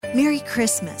Merry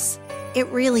Christmas. It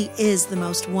really is the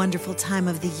most wonderful time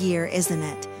of the year, isn't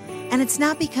it? And it's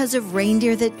not because of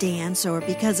reindeer that dance or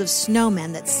because of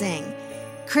snowmen that sing.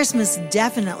 Christmas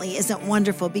definitely isn't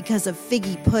wonderful because of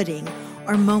figgy pudding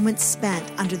or moments spent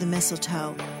under the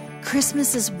mistletoe.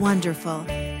 Christmas is wonderful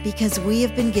because we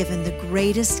have been given the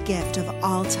greatest gift of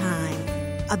all time,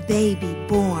 a baby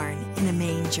born in a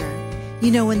manger.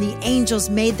 You know, when the angels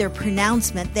made their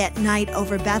pronouncement that night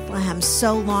over Bethlehem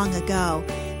so long ago,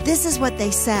 this is what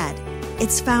they said.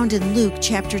 It's found in Luke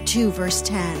chapter 2, verse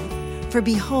 10. For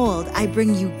behold, I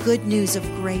bring you good news of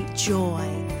great joy,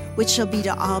 which shall be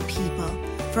to all people.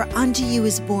 For unto you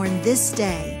is born this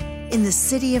day in the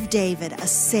city of David a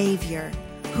Savior,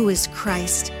 who is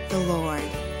Christ the Lord.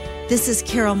 This is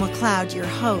Carol McLeod, your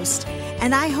host,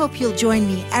 and I hope you'll join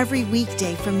me every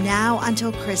weekday from now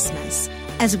until Christmas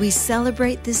as we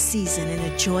celebrate this season in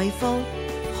a joyful,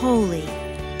 holy,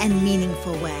 and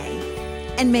meaningful way.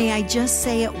 And may I just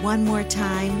say it one more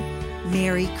time,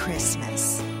 Merry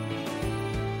Christmas.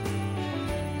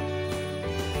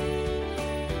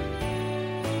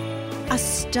 A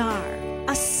star,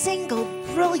 a single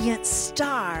brilliant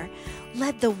star,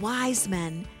 led the wise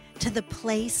men to the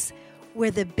place where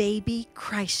the baby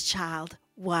Christ child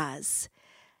was.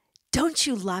 Don't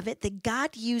you love it that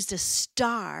God used a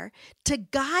star to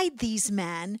guide these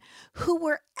men who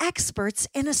were experts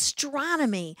in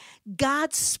astronomy?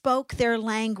 God spoke their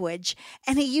language,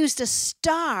 and he used a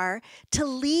star to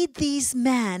lead these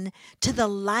men to the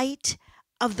light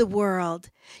of the world.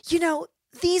 You know,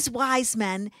 these wise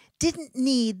men didn't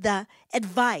need the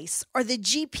advice or the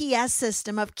GPS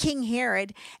system of King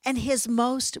Herod and his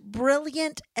most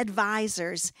brilliant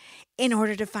advisors in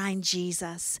order to find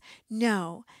Jesus.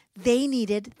 No, they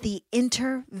needed the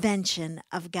intervention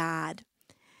of God.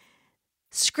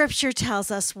 Scripture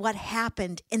tells us what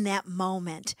happened in that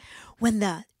moment when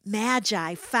the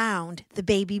Magi found the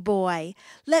baby boy.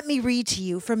 Let me read to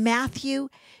you from Matthew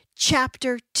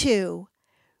chapter 2,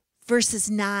 verses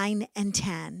 9 and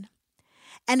 10.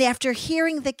 And after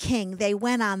hearing the king, they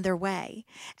went on their way.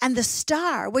 And the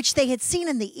star, which they had seen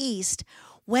in the east,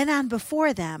 went on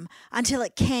before them until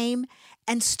it came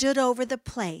and stood over the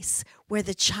place where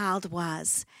the child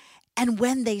was. And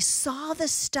when they saw the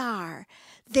star,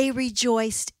 they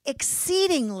rejoiced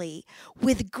exceedingly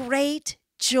with great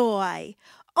joy.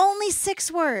 Only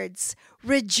 6 words: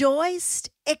 rejoiced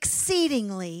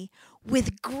exceedingly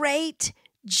with great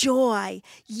joy.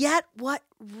 Yet what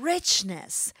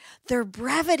richness their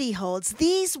brevity holds.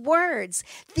 These words,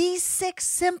 these 6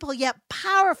 simple yet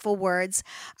powerful words,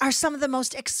 are some of the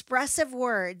most expressive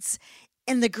words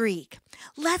in the Greek.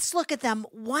 Let's look at them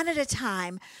one at a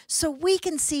time so we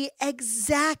can see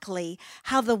exactly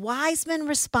how the wise men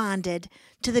responded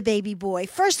to the baby boy.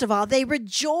 First of all, they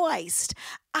rejoiced.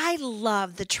 I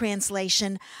love the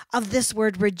translation of this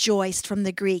word rejoiced from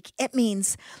the Greek. It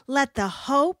means, let the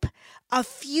hope of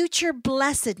future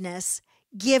blessedness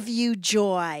give you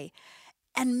joy.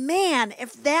 And man,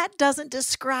 if that doesn't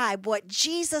describe what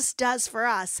Jesus does for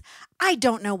us, I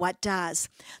don't know what does.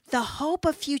 The hope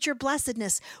of future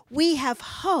blessedness. We have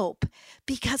hope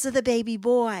because of the baby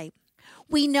boy.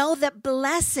 We know that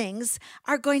blessings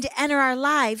are going to enter our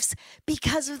lives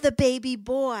because of the baby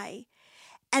boy.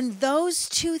 And those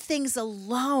 2 things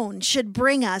alone should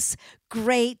bring us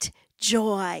great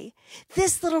joy.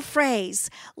 This little phrase,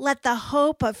 let the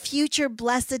hope of future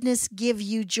blessedness give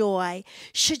you joy,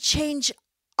 should change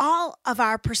all of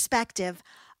our perspective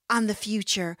on the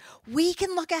future. We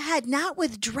can look ahead, not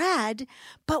with dread,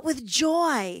 but with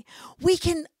joy. We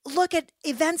can look at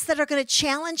events that are going to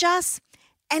challenge us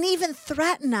and even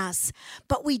threaten us,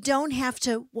 but we don't have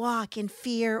to walk in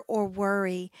fear or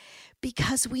worry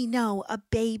because we know a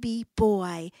baby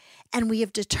boy and we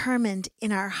have determined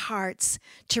in our hearts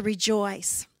to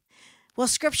rejoice. Well,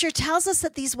 Scripture tells us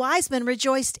that these wise men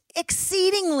rejoiced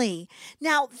exceedingly.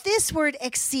 Now, this word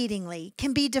exceedingly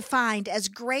can be defined as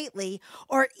greatly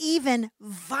or even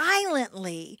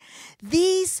violently.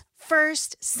 These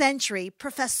first century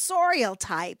professorial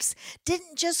types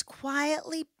didn't just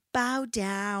quietly bow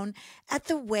down at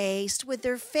the waist with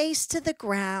their face to the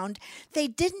ground. They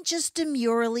didn't just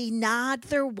demurely nod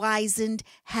their wizened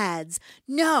heads.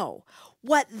 No,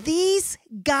 what these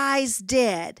guys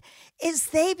did is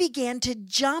they began to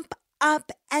jump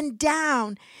up and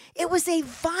down. It was a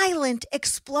violent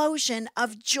explosion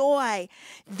of joy.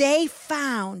 They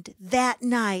found that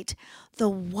night the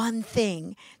one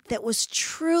thing that was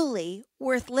truly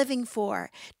worth living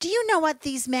for. Do you know what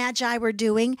these magi were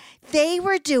doing? They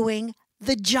were doing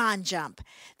the John jump.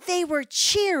 They were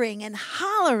cheering and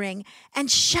hollering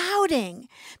and shouting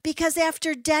because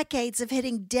after decades of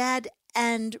hitting dead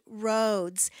end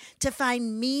roads to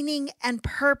find meaning and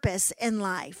purpose in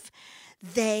life.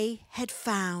 They had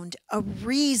found a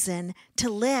reason to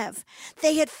live.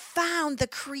 They had found the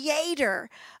creator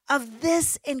of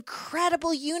this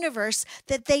incredible universe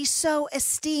that they so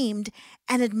esteemed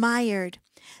and admired.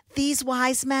 These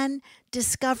wise men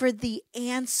discovered the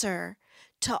answer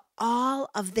to all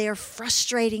of their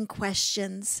frustrating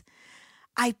questions.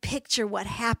 I picture what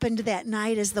happened that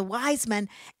night as the wise men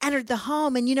entered the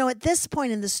home. And at this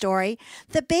point in the story,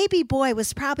 the baby boy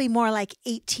was probably more like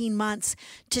 18 months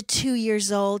to 2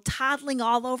 years old, toddling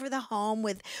all over the home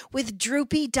with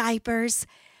droopy diapers.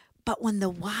 But when the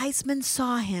wise men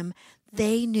saw him,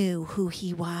 they knew who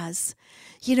he was.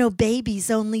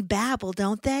 Babies only babble,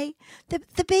 don't they?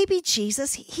 The baby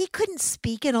Jesus, he couldn't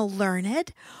speak in a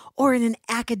learned or in an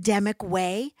academic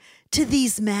way to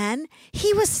these men.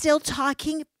 He was still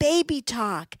talking baby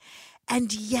talk.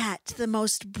 And yet the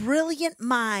most brilliant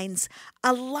minds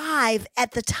alive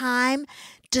at the time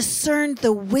discerned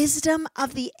the wisdom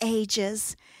of the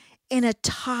ages in a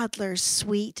toddler's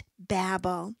sweet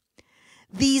babble.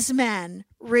 These men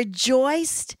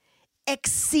rejoiced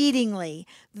exceedingly.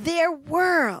 Their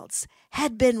worlds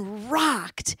had been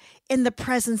rocked in the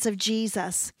presence of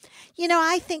Jesus.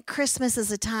 I think Christmas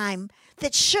is a time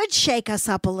that should shake us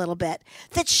up a little bit,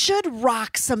 that should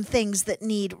rock some things that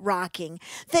need rocking,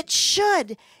 that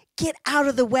should get out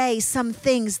of the way some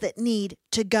things that need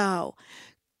to go.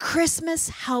 Christmas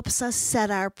helps us set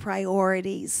our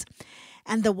priorities.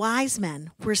 And the wise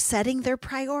men were setting their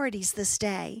priorities this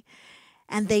day.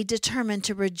 And they determined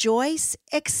to rejoice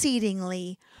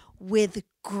exceedingly with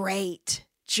great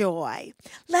joy.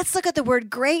 Let's look at the word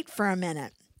great for a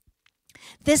minute.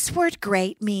 This word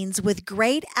great means with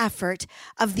great effort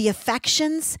of the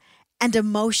affections and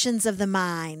emotions of the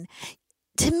mind.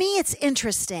 To me, it's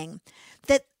interesting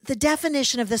that the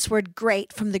definition of this word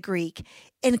great from the Greek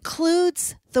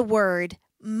includes the word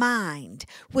mind,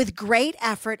 with great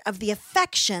effort of the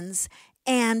affections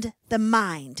and the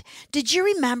mind. Did you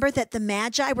remember that the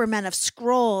Magi were men of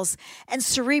scrolls and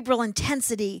cerebral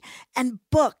intensity and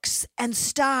books and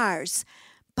stars?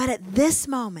 But at this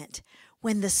moment,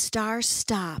 when the stars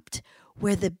stopped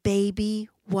where the baby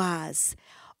was,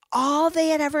 all they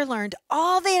had ever learned,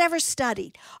 all they had ever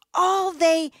studied, all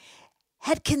they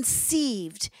had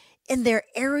conceived in their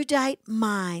erudite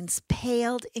minds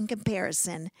paled in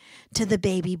comparison to the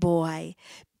baby boy.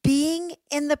 Being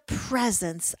in the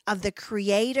presence of the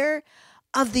creator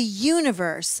of the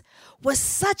universe was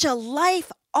such a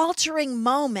life-altering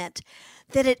moment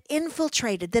that it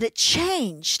infiltrated, that it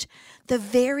changed the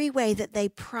very way that they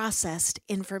processed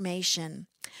information.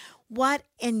 What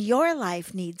in your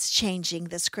life needs changing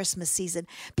this Christmas season?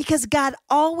 Because God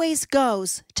always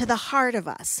goes to the heart of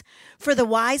us. For the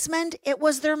wise men, it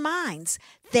was their minds.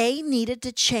 They needed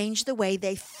to change the way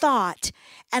they thought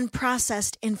and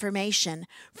processed information.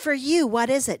 For you, what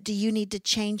is it? Do you need to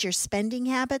change your spending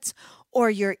habits or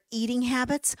your eating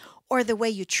habits or the way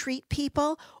you treat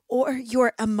people or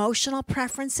your emotional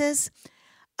preferences?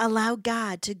 Allow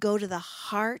God to go to the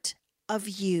heart of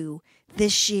you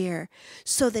this year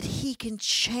so that he can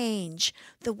change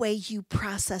the way you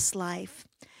process life.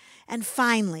 And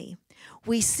finally,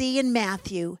 we see in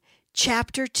Matthew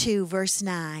chapter 2, verse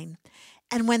 9,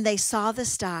 and when they saw the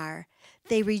star,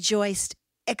 they rejoiced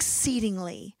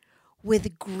exceedingly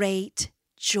with great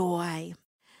joy.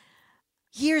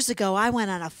 Years ago, I went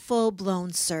on a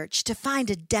full-blown search to find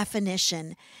a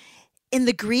definition in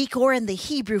the Greek or in the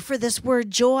Hebrew for this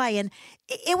word joy. And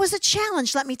it was a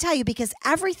challenge, let me tell you, because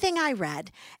everything I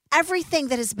read, everything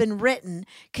that has been written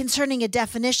concerning a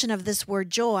definition of this word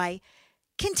joy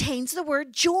contains the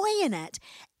word joy in it.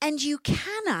 And you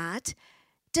cannot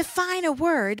define a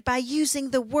word by using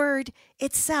the word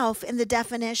itself in the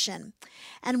definition.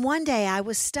 And one day I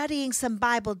was studying some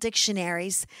Bible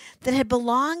dictionaries that had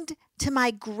belonged to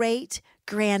my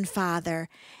great-grandfather.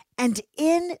 And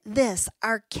in this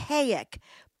archaic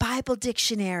Bible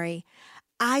dictionary,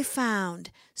 I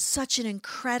found such an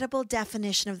incredible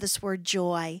definition of this word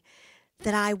joy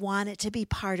that I want it to be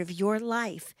part of your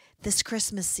life this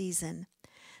Christmas season.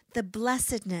 The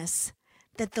blessedness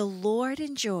that the Lord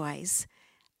enjoys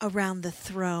around the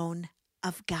throne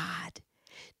of God.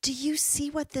 Do you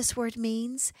see what this word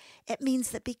means? It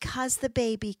means that because the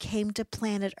baby came to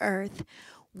planet Earth,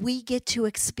 we get to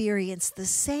experience the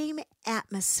same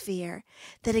atmosphere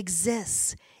that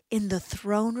exists in the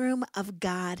throne room of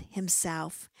God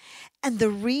himself. And the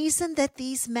reason that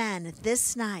these men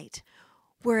this night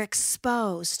were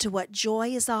exposed to what joy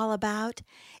is all about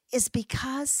is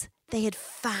because they had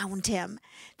found him.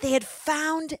 They had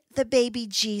found the baby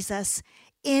Jesus,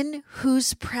 in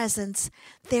whose presence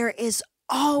there is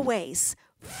always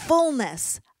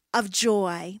fullness of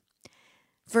joy.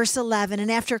 Verse 11,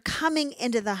 and after coming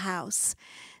into the house,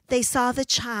 they saw the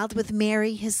child with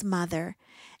Mary, his mother,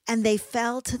 and they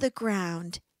fell to the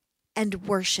ground and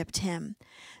worshipped him.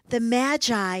 The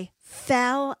Magi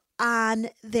fell on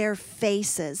their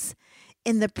faces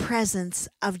in the presence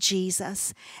of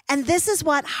Jesus. And this is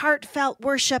what heartfelt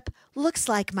worship looks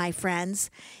like, my friends.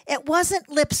 It wasn't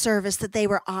lip service that they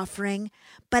were offering,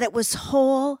 but it was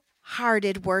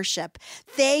wholehearted worship.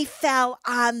 They fell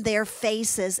on their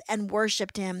faces and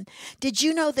worshiped him. Did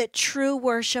you know that true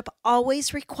worship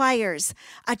always requires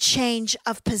a change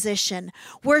of position?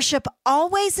 Worship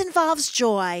always involves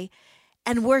joy,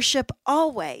 and worship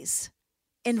always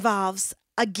involves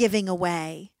a giving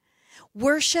away.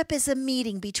 Worship is a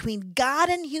meeting between God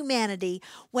and humanity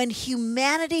when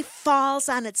humanity falls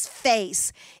on its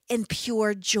face in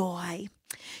pure joy.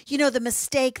 You know, the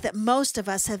mistake that most of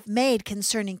us have made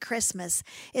concerning Christmas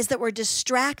is that we're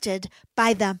distracted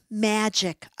by the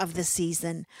magic of the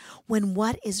season, when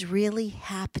what is really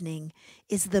happening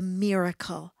is the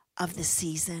miracle of the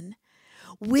season.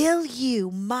 Will you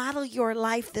model your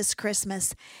life this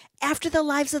Christmas after the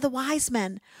lives of the wise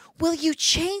men? Will you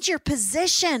change your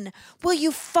position? Will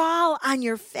you fall on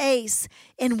your face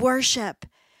in worship?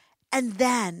 And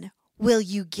then will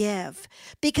you give?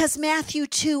 Because Matthew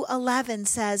 2:11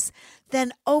 says,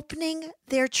 then opening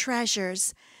their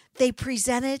treasures, they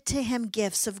presented to him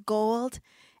gifts of gold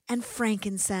and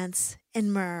frankincense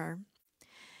and myrrh.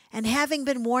 And having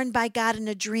been warned by God in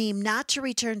a dream not to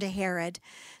return to Herod,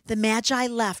 the Magi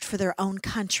left for their own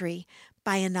country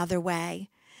by another way.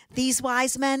 These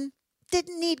wise men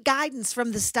didn't need guidance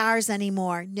from the stars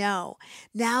anymore. No,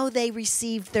 now they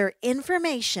received their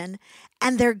information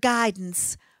and their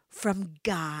guidance from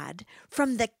God,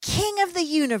 from the King of the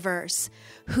universe,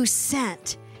 who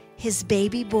sent his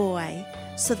baby boy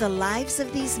so the lives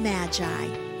of these Magi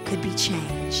could be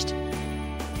changed.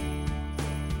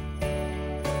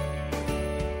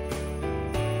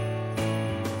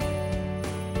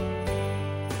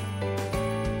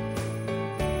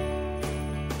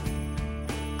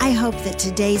 I hope that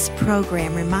today's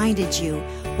program reminded you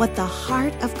what the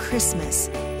heart of Christmas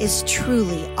is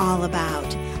truly all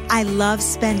about. I love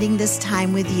spending this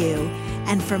time with you,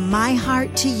 and from my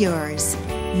heart to yours,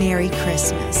 Merry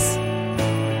Christmas.